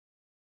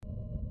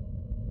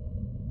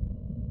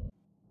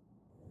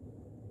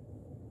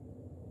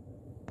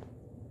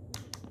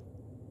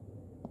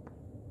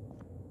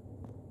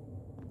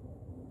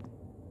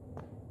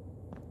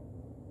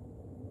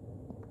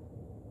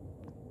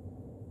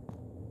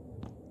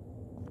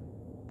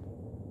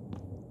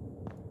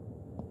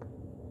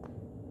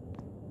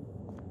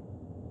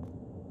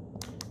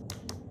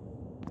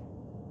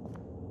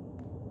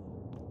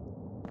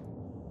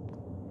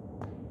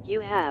You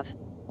have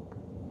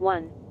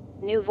 1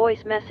 new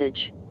voice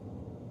message.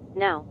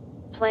 Now,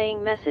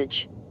 playing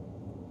message.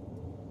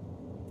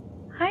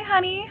 Hi,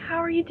 honey. How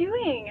are you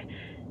doing?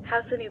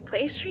 How's the new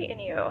place treating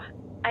you?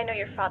 I know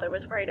your father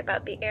was worried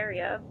about the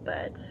area,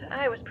 but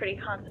I was pretty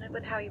confident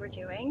with how you were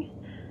doing.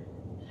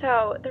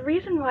 So, the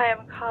reason why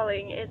I'm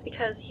calling is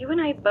because you and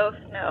I both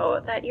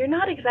know that you're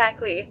not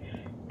exactly,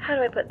 how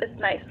do I put this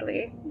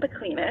nicely, the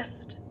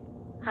cleanest.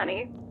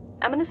 Honey,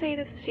 I'm going to say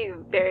this to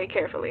you very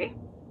carefully.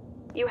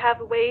 You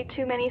have way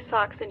too many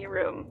socks in your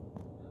room.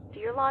 Do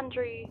your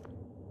laundry,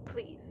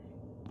 please.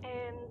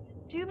 And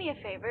do me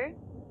a favor.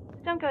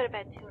 Don't go to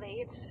bed too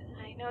late.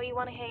 I know you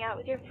want to hang out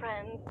with your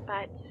friends,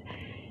 but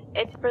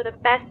it's for the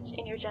best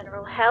in your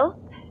general health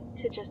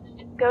to just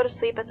go to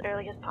sleep as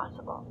early as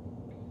possible.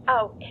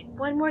 Oh, and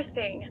one more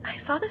thing.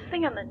 I saw this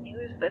thing on the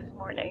news this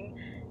morning.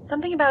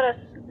 Something about us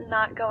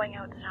not going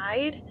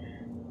outside.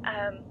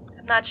 I'm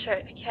not sure.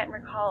 I can't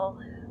recall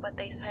what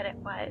they said it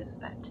was,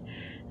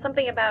 but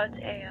something about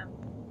a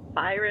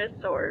virus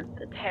or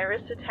the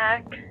terrorist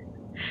attack.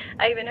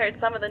 I even heard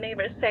some of the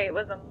neighbors say it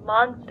was a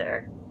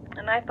monster,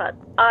 and I thought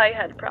I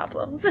had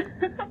problems.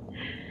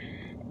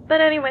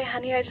 But anyway,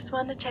 honey, I just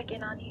wanted to check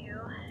in on you.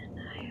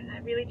 I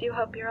really do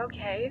hope you're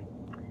okay.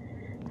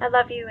 I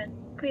love you,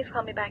 and please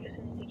call me back as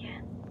soon as you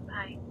can.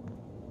 Bye.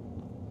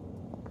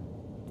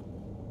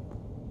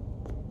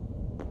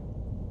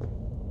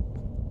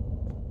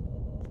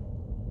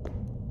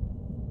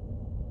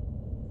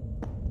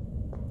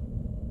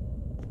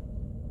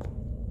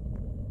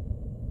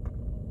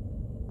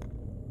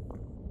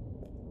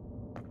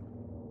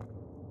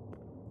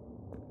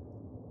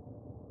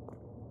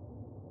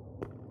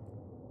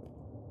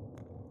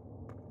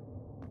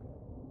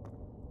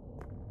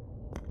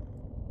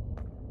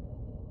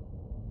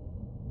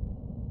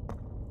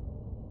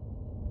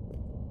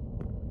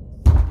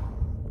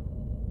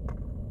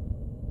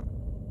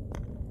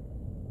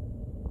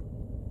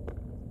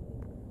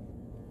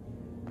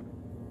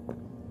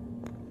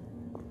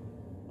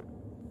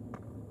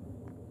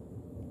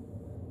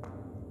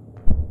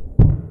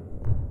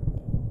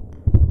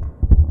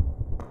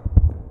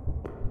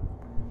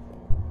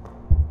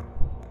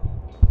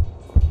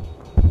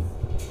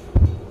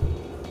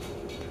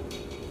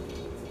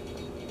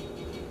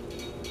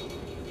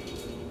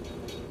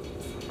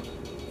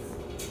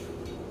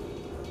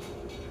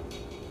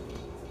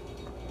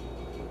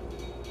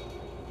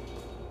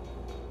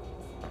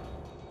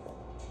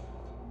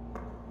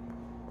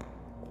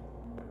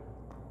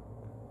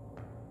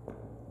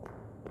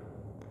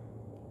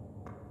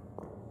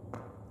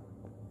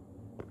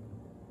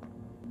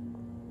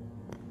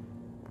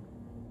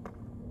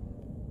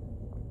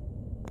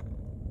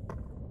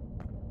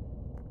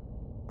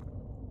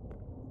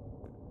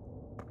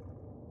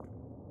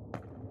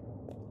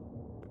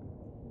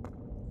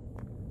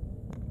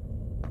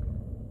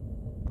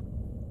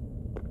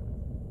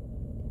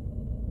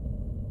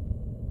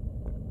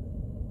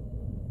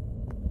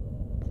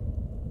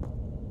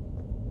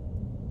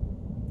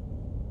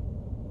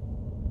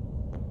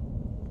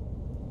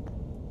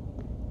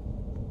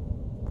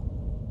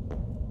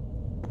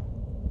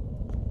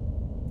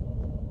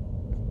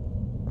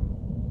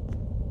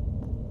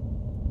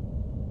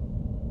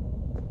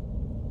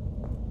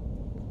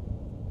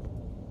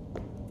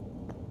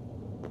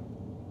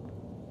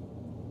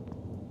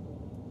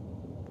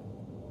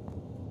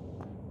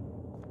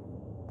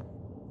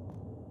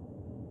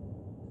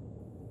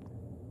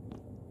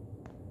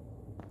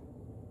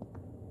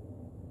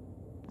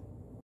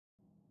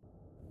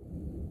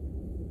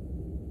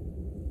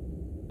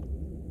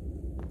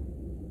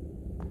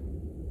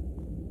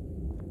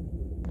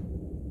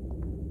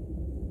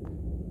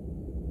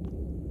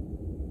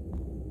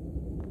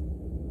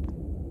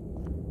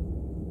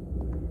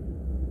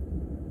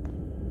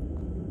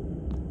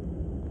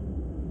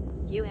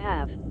 You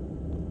have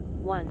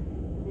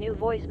 1 new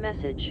voice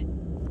message.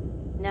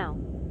 Now,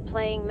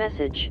 playing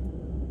message.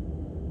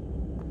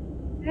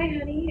 Hi,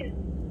 honey.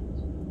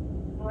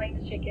 Calling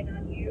to check in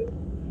on you.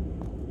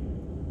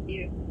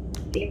 You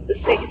seem to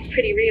think it's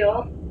pretty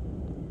real.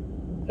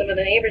 Some of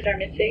the neighbors are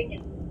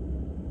missing,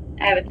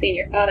 and I haven't seen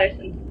your father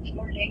since this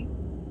morning.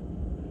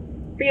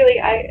 Really,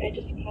 I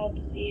just called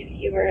to see if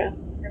you were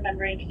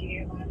remembering to do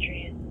your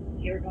laundry and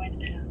if you were going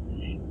to town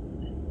today.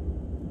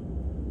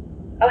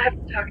 I'll have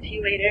to talk to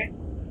you later.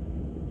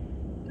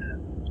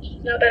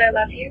 Just know that I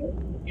love you,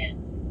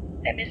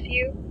 and I miss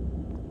you,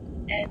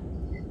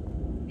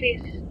 and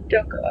please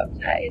don't go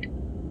outside.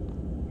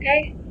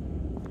 Okay?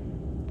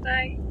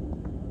 Bye.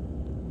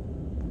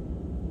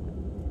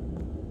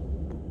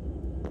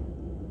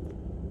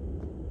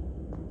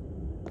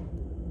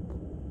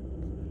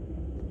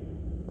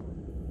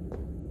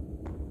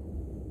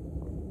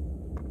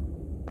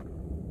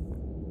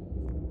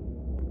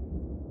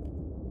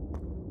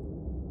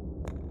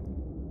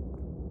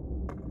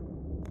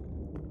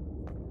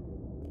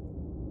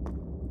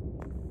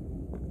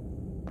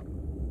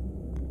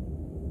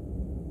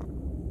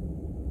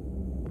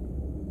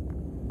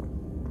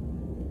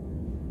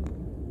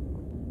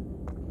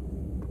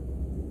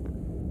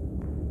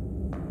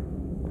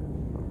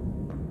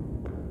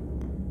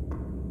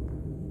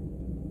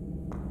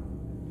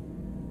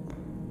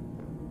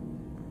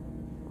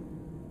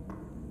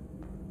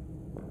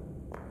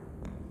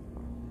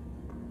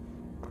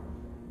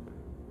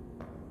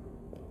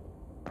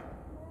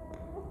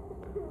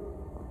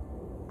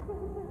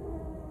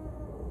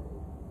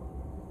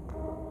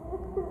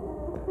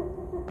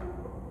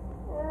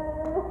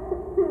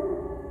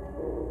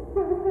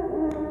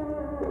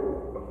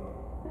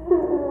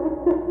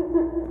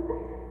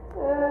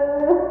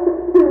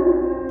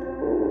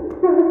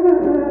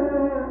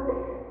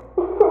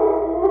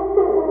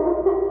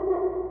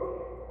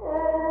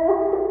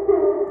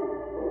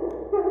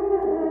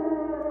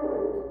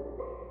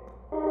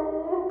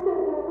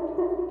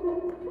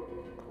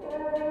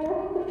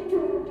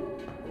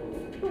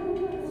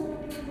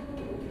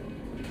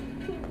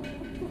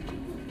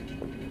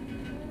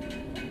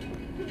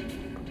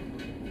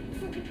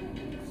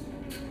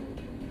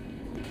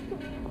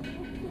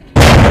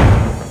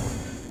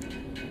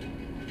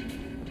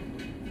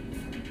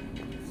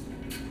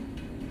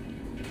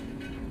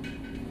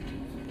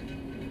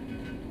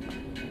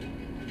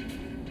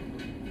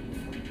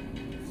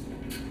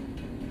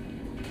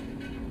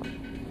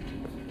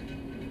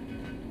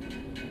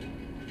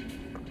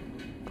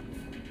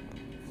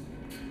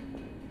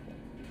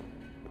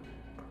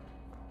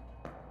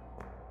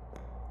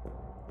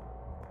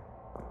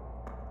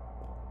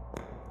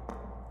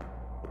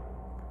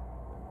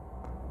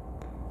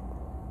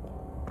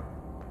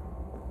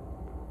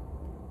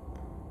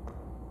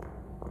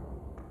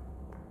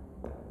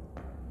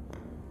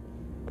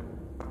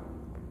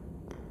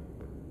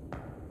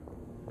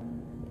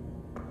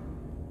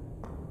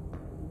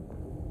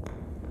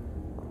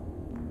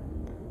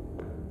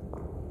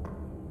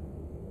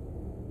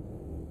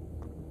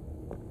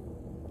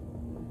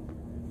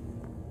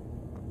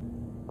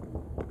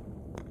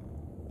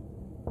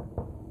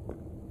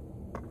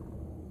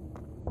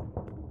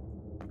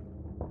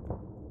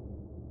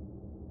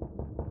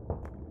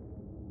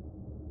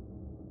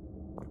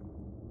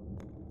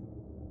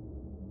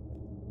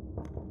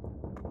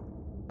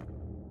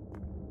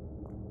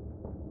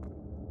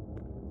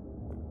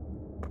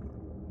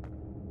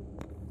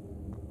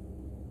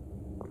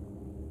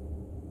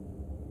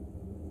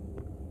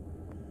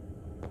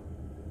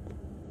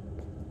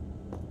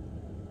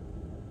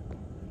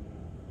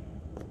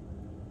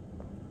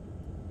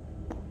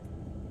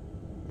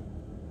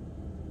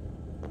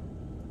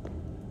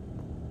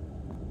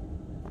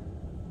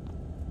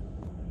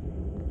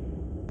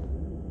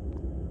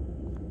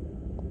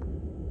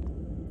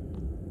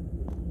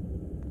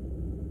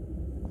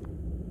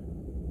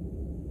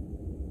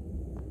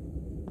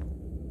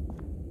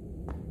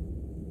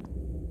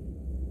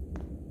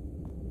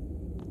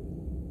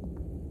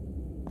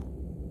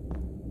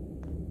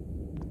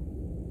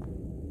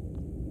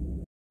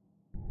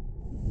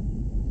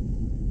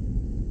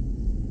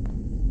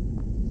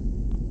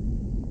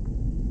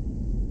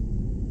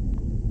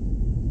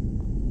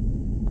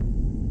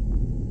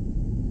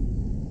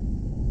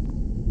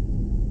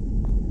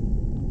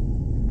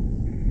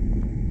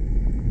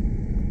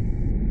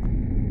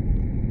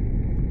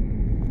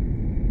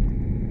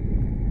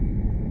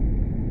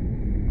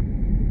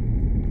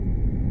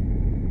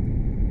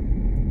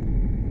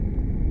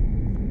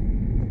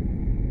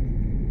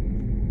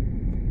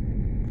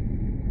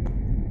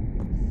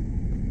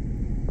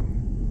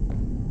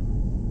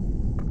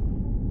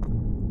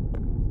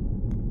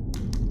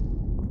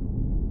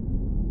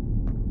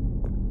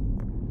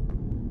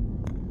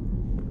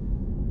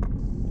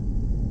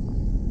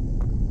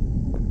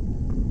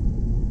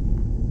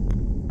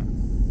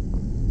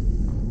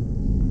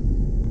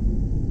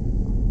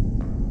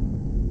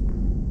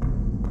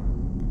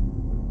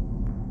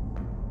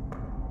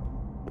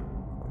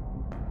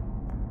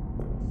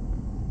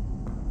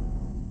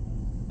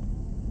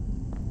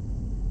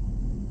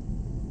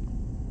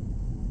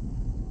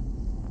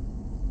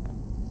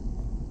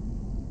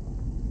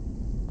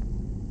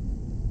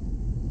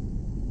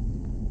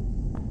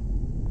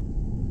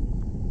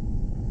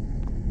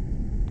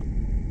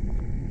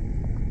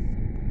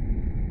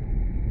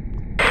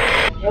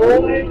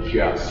 You're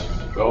just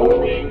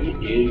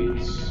going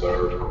in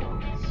circles.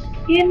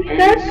 In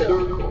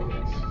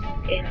circles.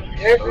 In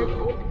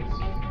circles.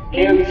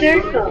 In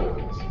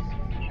circles.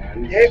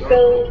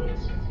 Circles.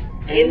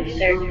 In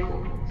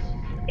circles.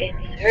 In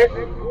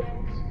circles.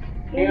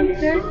 In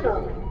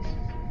circles.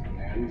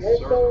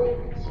 Circles.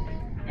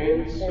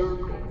 In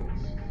circles.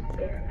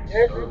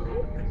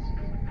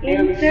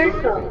 In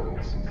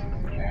circles.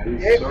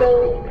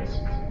 Circles.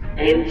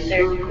 In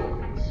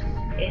circles.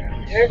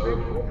 In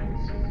circles.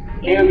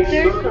 In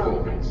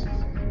circles,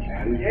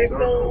 and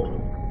circles,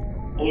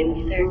 in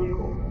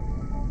circles,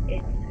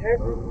 in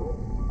circles,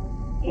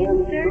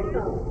 in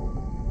circles,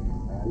 and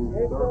circles,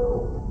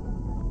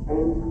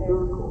 and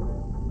circles, in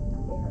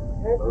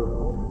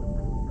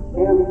circles,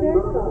 and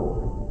circles,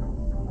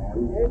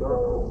 and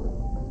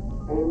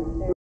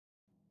circles.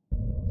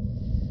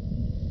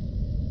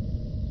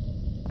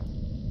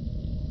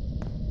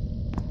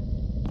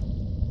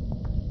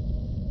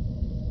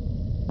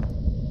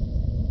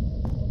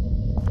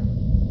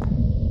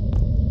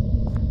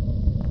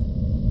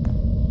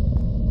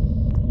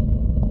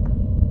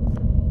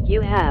 You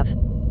have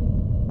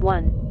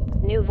one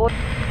new voice.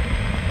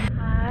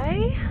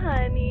 Hi,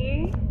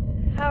 honey.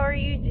 How are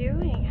you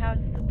doing? How's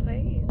the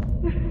place?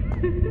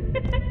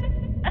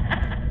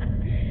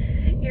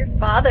 Your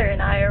father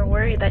and I are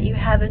worried that you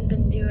haven't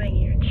been doing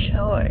your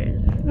chores.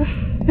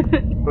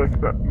 Does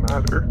that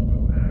matter?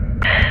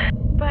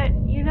 But,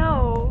 you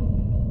know,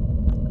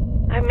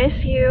 I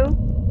miss you.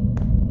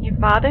 Your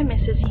father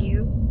misses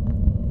you.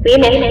 We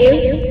miss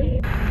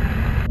you.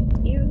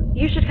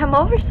 You should come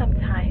over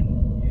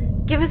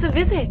sometime. Give us a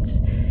visit.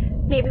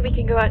 Maybe we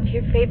can go out to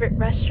your favorite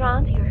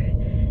restaurant,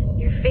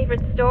 your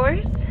favorite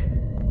stores.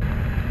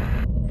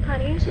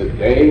 Honey?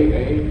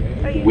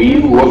 Today, we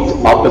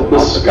looked up at the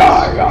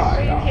sky,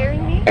 Are you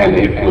hearing me? and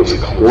it was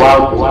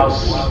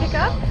cloudless Pick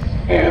up?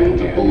 and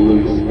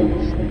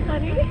blue.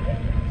 Honey?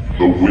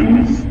 The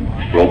wind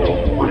felt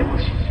great.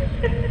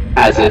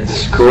 As it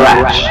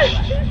scratched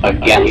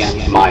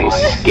against my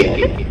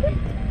skin.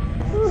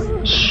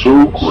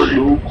 So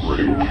great,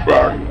 in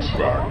fact,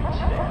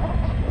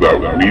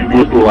 that we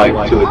Would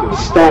like to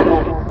extend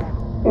an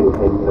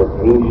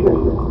invitation.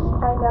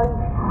 I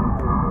know.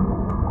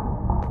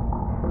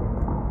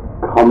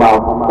 Come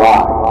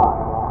outside.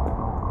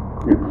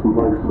 It's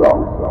nice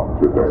out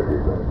today,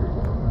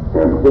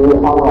 and We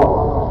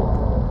are